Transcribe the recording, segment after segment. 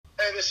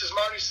this is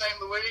Marty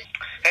St. Louis.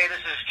 Hey, this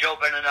is Joe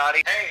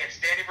Beninati. Hey, it's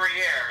Danny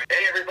Briere.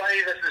 Hey,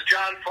 everybody, this is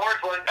John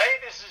Forslund.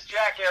 Hey, this is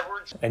Jack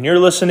Edwards. And you're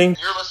listening.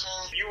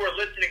 You are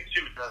listening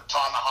to the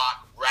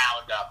Tomahawk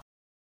Roundup.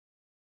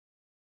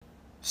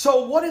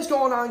 So what is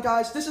going on,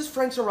 guys? This is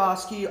Frank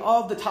Zarowski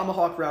of the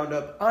Tomahawk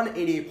Roundup on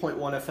 88.1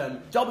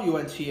 FM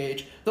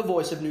WNTH, the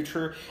voice of New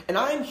Trier, and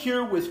I am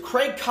here with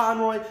Craig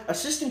Conroy,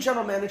 Assistant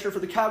General Manager for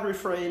the Calgary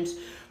Flames.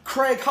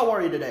 Craig, how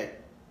are you today?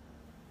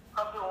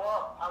 I'm doing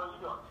well. How are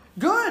you doing?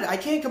 Good. I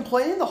can't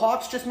complain. The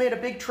Hawks just made a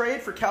big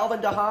trade for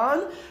Calvin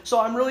DeHaan, so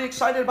I'm really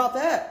excited about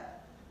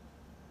that.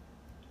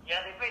 Yeah,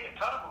 they've made a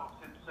ton of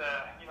moves. It's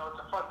it's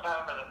a fun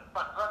time of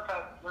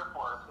the year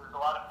for us. There's a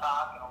lot of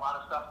talk and a lot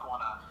of stuff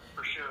going on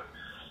for sure.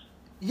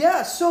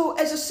 Yeah, so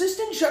as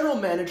Assistant General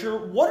Manager,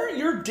 what are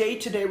your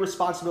day-to-day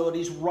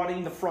responsibilities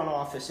running the front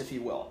office, if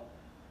you will?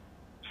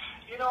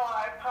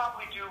 I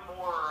probably do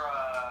more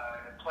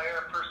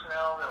player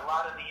personnel, a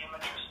lot of the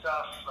amateur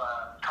stuff,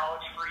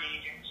 college free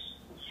agents,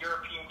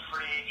 European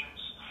free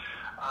agents,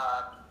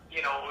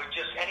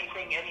 just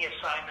anything, any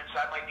assignments.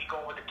 I might be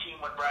going with the team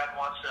when Brad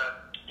wants to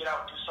get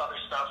out and do some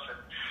other stuff,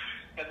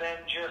 and then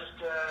just,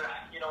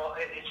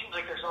 it seems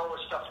like there's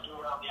always stuff to do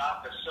around the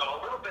office. So a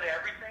little bit of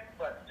everything,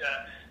 but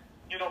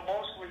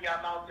mostly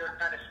I'm out there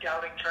kind of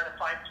scouting, trying to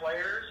find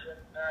players and,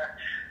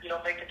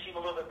 make the team a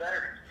little bit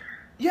better.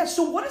 Yeah,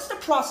 so what does the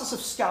process of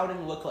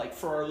scouting look like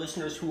for our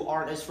listeners who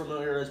aren't as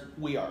familiar as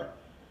we are?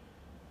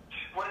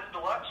 What is the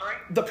what, sorry?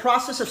 The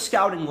process of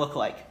scouting look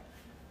like?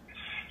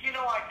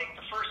 I think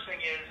the first thing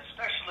is,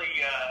 especially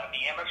on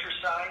the amateur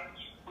side,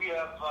 we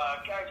have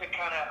guys that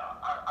kind of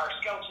are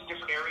scouts in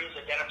different areas,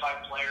 identify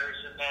players,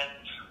 and then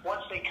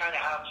once they kind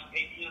of have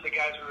the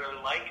guys we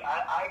really like,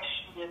 I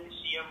shoot in to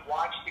see them,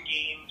 watch the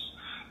games.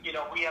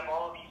 We have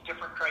all of these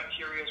different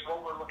criteria,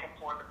 what we're looking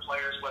for in the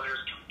players, whether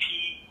it's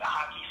compete, the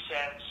hockey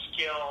sense,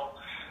 skill.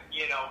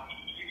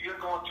 You're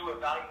going through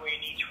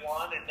evaluating each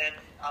one, and then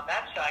on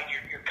that side,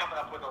 you're coming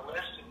up with a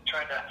list and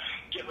trying to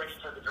get ready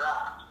for the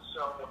draft.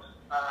 So,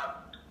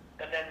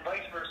 and then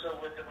vice versa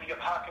with the League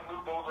of Hockey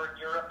Move over in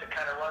Europe that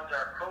kind of runs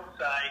our pro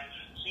side.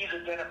 He's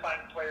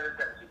identifying players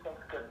that he thinks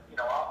could,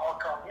 I'll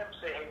call him and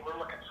say, hey, we're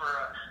looking for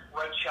a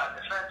right shot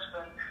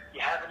defenseman. Do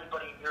you have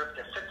anybody in Europe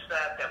that fits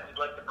that we'd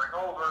like to bring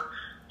over?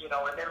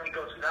 And then we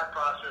go through that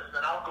process.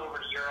 Then I'll go over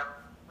to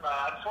Europe.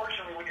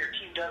 Unfortunately, when your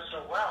team does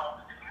so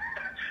well,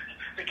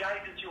 the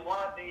guys that you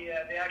want, they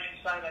actually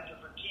sign on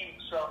different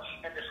teams. So,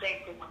 and the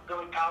same thing with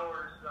Billy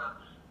Powers.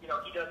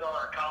 He does all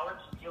our college.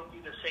 He'll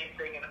do the same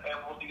thing, and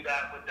we'll do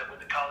that with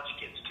the college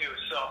kids too.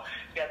 So,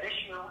 yeah, this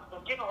year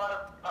we're getting a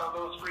lot of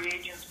those free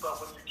agents, but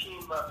when your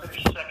team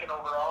finishes second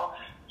overall,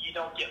 you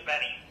don't get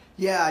many.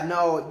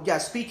 Yeah,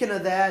 speaking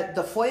of that,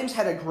 the Flames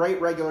had a great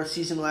regular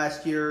season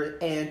last year,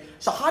 and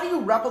so how do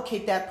you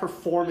replicate that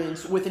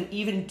performance with an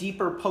even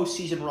deeper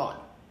postseason run?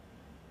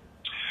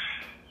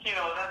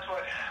 That's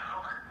what we've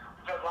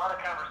had a lot of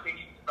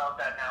conversations about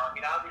that now. I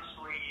mean,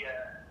 obviously,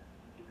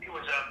 it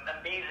was an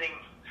amazing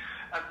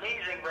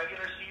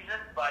regular season,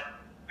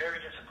 but very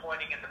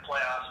disappointing in the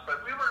playoffs.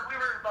 But we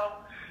were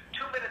about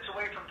 2 minutes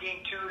away from Game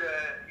 2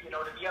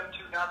 to be up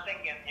 2-0,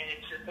 and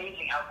it's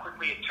amazing how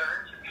quickly it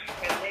turns.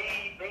 And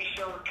they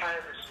showed kind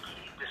of the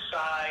speed, the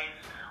size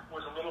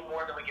was a little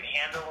more than we could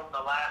handle in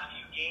the last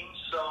few games.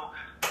 So,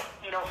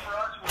 for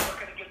us, we're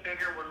looking to get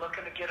bigger. We're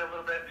looking to get a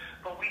little bit,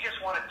 but we just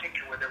want to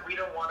tinker with it. We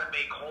don't want to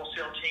make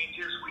wholesale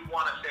changes. We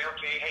want to say,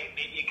 okay, hey,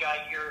 maybe a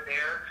guy here or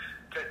there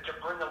to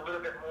bring a little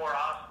bit more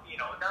off,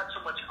 not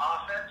so much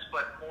offense,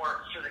 but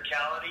more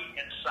physicality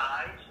and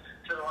size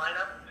to the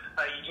lineup.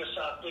 You just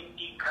saw a big,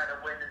 deep kind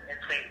of win in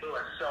St.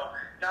 Louis. So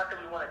not that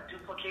we want to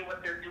duplicate what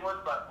they're doing,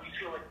 but we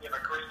feel like we have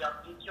a great young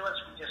nucleus.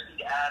 We just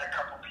need to add a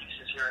couple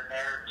pieces here and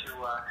there to,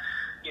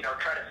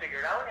 try to figure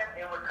it out.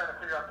 And we're trying to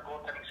figure out the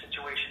goaltending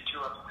situation,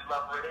 too. I mean, we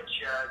love Rittich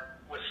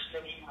with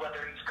Smitty,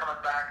 whether he's coming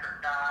back or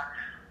not.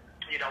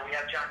 We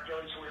have John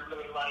Gillies, who we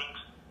really like.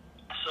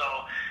 So,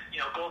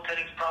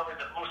 goaltending is probably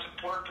the most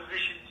important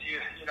position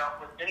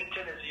with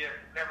Binnington, as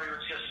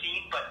everyone's just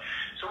seen. But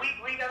so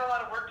we got a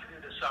lot of work to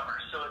do this summer.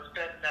 So it's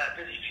been a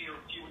busy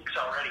few weeks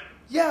already.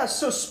 Yeah,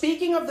 so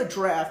speaking of the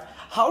draft,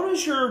 how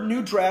does your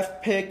new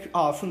draft pick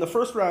from the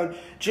first round,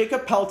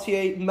 Jacob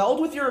Pelletier, meld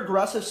with your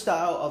aggressive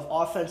style of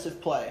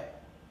offensive play?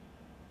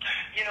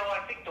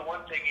 I think the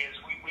one thing is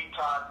we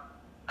taught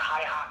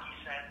high hockey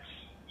sense,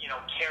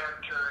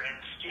 character and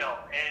skill,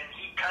 and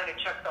he kind of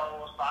checked all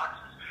those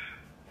boxes.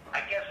 I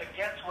guess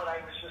against what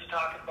I was just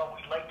talking about,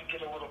 we'd like to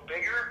get a little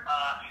bigger.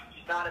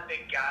 He's not a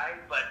big guy,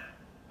 but,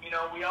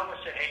 we always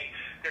say, hey,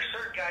 there's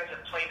certain guys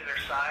that play to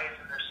their size,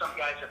 and there's some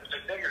guys that play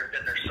bigger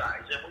than their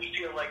size. And we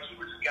feel like he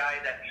was a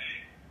guy that,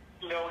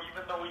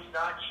 even though he's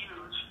not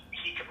huge,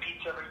 he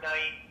competes every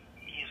night.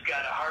 He's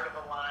got a heart of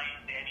a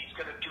lion, and he's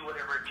going to do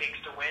whatever it takes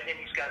to win, and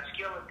he's got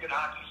skill and good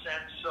hockey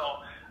sense.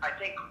 So I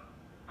think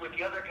with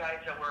the other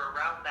guys that were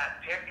around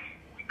that pick,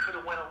 we could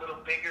have went a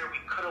little bigger. We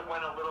could have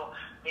went a little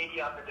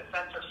maybe on the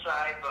defensive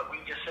side, but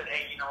we just said,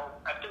 hey,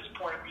 at this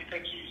point, we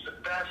think he's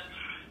the best.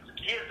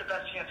 He has the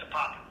best chance of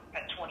popping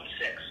at 26.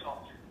 So,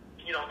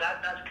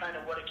 that's kind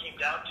of what it came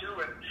down to.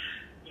 And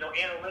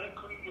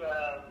analytically,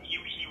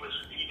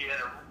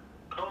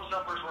 those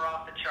numbers were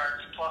off the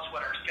charts, plus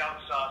what our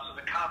scouts saw. So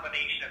the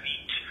combination of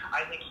each,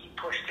 I think he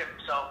pushed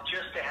himself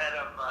just ahead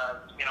of,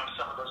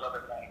 some of those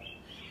other guys.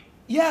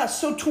 Yeah,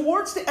 so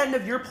towards the end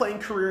of your playing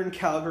career in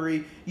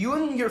Calgary, you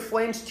and your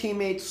Flames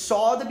teammates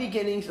saw the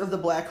beginnings of the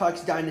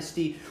Blackhawks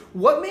dynasty.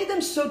 What made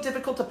them so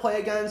difficult to play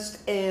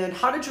against, and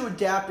how did you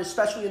adapt,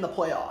 especially in the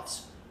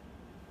playoffs?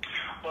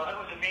 Well, it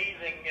was amazing.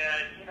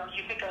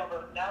 You think of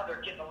it now,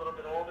 they're getting a little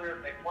bit older,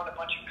 and they've won a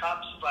bunch of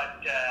cups,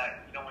 but,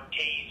 when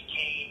Taves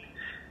came,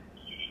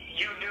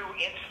 you knew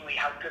instantly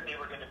how good they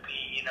were going to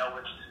be,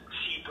 with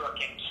Seabrook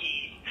and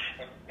Keith,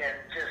 and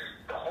just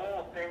the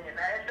whole thing. And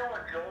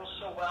knowing Joel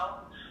so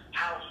well,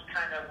 how he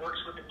kind of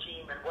works with the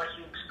team and what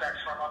he expects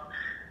from them.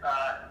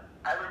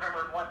 I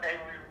remember one day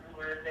we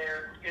were in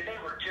there, and they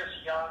were just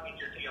young, and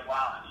you're thinking,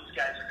 wow, these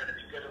guys are going to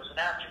be good. It was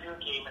an afternoon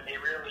game, and they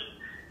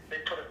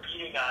put a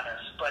beating on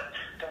us. But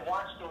to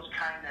watch those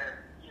kind of,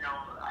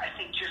 I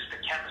think just the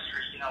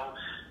chemistry,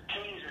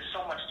 Taves is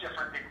so much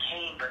different than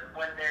Kane, but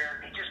when they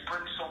just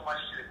bring so much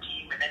to the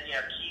team, and then you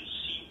have Keith,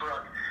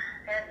 Seabrook,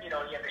 and, you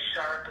have the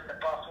Sharp and the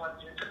Buffalo.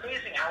 It's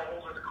amazing how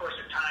over the course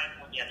of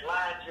time, when you had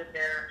lads in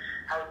there,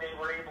 how they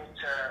were able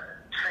to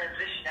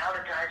transition out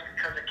of guys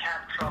because of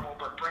cap trouble,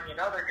 but bring in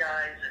other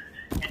guys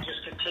and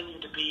just continue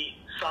to be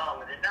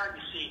solid. And now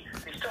you see,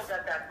 they still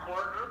got that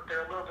core group.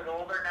 They're a little bit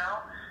older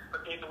now,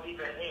 but they believe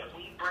that, hey, if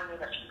we bring in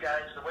a few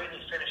guys, the way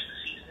they finish the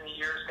season in a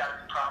year has got to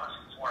be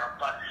promising for them.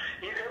 But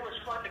it was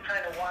fun to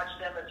kind of watch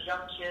them as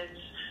young kids,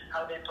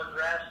 how they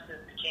progressed and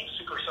became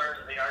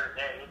superstars as they are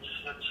today.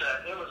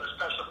 It was a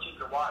special team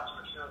to watch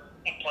for sure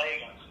and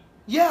play against.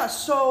 Yeah,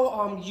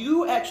 so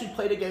you actually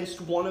played against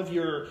one of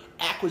your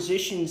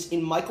acquisitions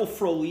in Michael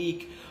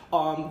Frolik.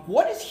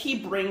 What does he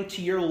bring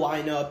to your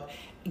lineup,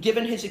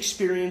 given his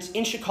experience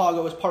in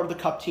Chicago as part of the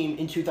Cup team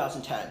in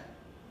 2010?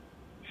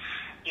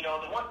 The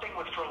one thing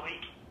with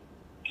Frolik,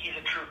 he's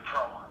a true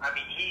pro. I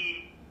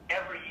mean,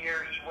 every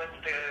year he wins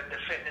the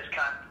fitness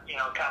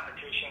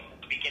competition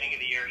at the beginning of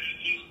the year.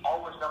 He's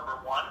always number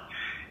one,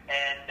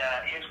 and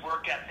his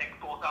work ethic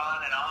both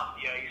on and off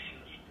the ice,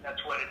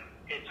 that's what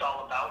it's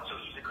all about. So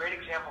he's a great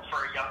example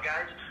for our young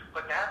guys.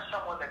 But to have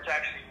someone that's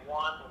actually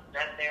won and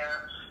been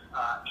there,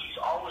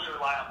 he's always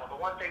reliable. The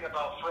one thing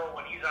about Fro,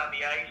 when he's on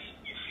the ice,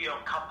 you feel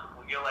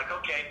comfortable. You're like,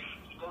 okay,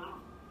 he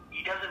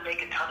doesn't make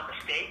a ton of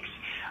mistakes.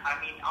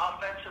 I mean,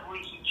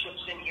 offensively, he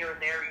chips in here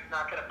and there. He's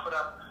not going to put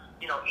up,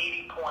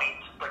 80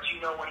 points. But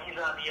when he's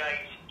on the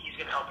ice, he's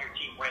going to help your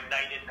team win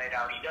night in, night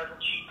out. He doesn't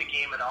cheat the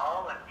game at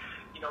all. And,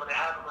 to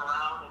have him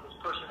around and his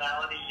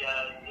personality,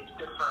 it's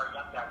good for our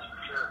young guys for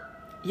sure.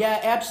 Yeah,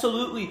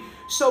 absolutely.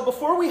 So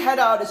before we head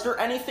out, is there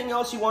anything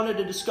else you wanted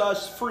to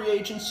discuss, free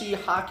agency,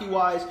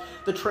 hockey-wise,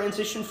 the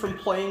transition from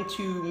playing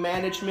to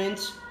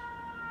management?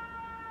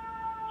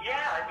 Yeah,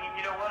 I mean,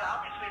 you know what?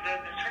 Obviously,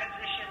 the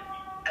transition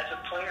as a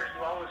player,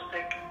 you always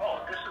think,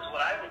 oh, this is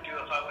what I would do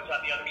if I was on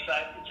the other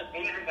side. It's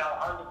amazing how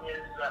hard it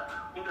is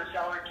in the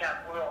salary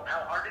cap world,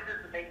 how hard it is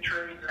to make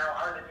trades, and how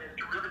hard it is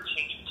to really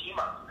change a team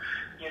up.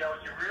 You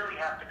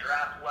really have to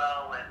draft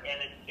well, and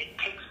it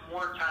takes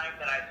more time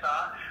than I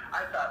thought.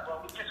 I thought, well,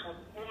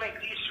 we'll make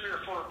these 3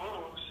 or 4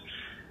 moves,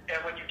 and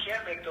when you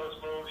can't make those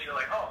moves, you're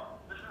like, oh,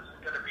 this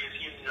isn't going to be as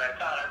easy as I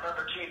thought. I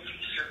remember Jay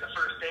Feaster the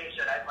first day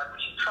said, we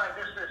should try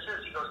this, this,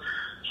 this. He goes,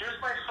 here's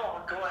my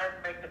phone, go ahead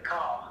and make the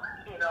call.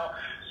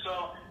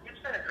 So it's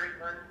been a great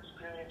learning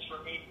experience for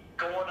me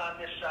going on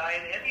this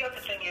side. And the other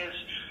thing is,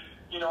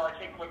 I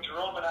think when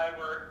Jerome and I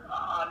were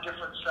on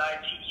different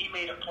sides, he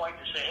made a point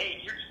to say,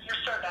 hey, you're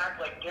starting to act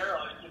like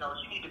Daryl. You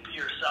need to be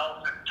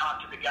yourself and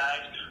talk to the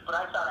guys. But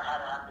I thought I had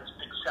to have this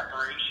big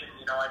separation.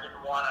 I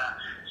didn't want to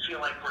feel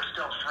like we're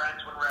still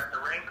friends when we're at the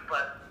rink.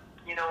 But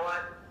you know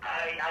what?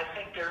 I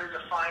think there is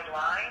a fine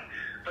line,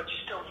 but you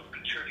still need to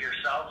be true to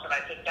yourself. And I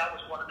think that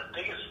was one of the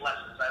biggest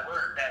lessons I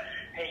learned, that,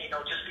 hey,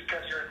 just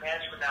because you're in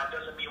management now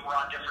doesn't mean we're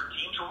on different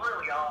teams. We're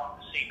really all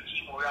on the same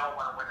team. We all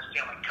want to win a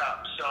Stanley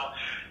Cup. So,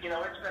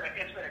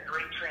 it's been a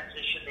great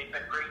transition. They've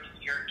been great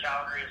here in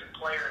Calgary as a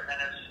player, and then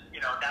as,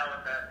 now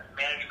in the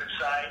management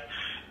side.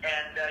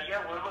 And,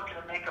 we're looking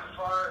to make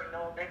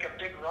make a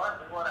big run.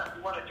 We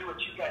want to do what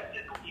you guys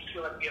did. We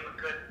feel like we have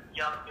a good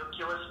young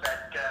nucleus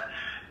that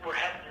we're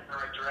heading in the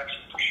right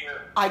direction for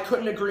sure. I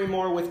couldn't agree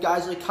more with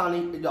guys like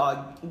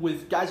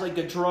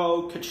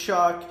Gaudreau,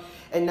 Tkachuk,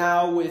 and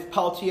now with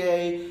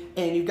Peltier,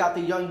 and you've got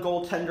the young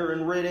goaltender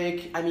in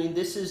Riddick. I mean,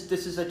 this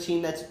is a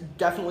team that's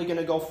definitely going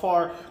to go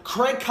far.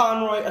 Craig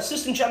Conroy,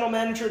 Assistant General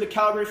Manager of the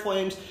Calgary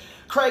Flames.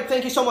 Craig,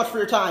 thank you so much for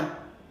your time.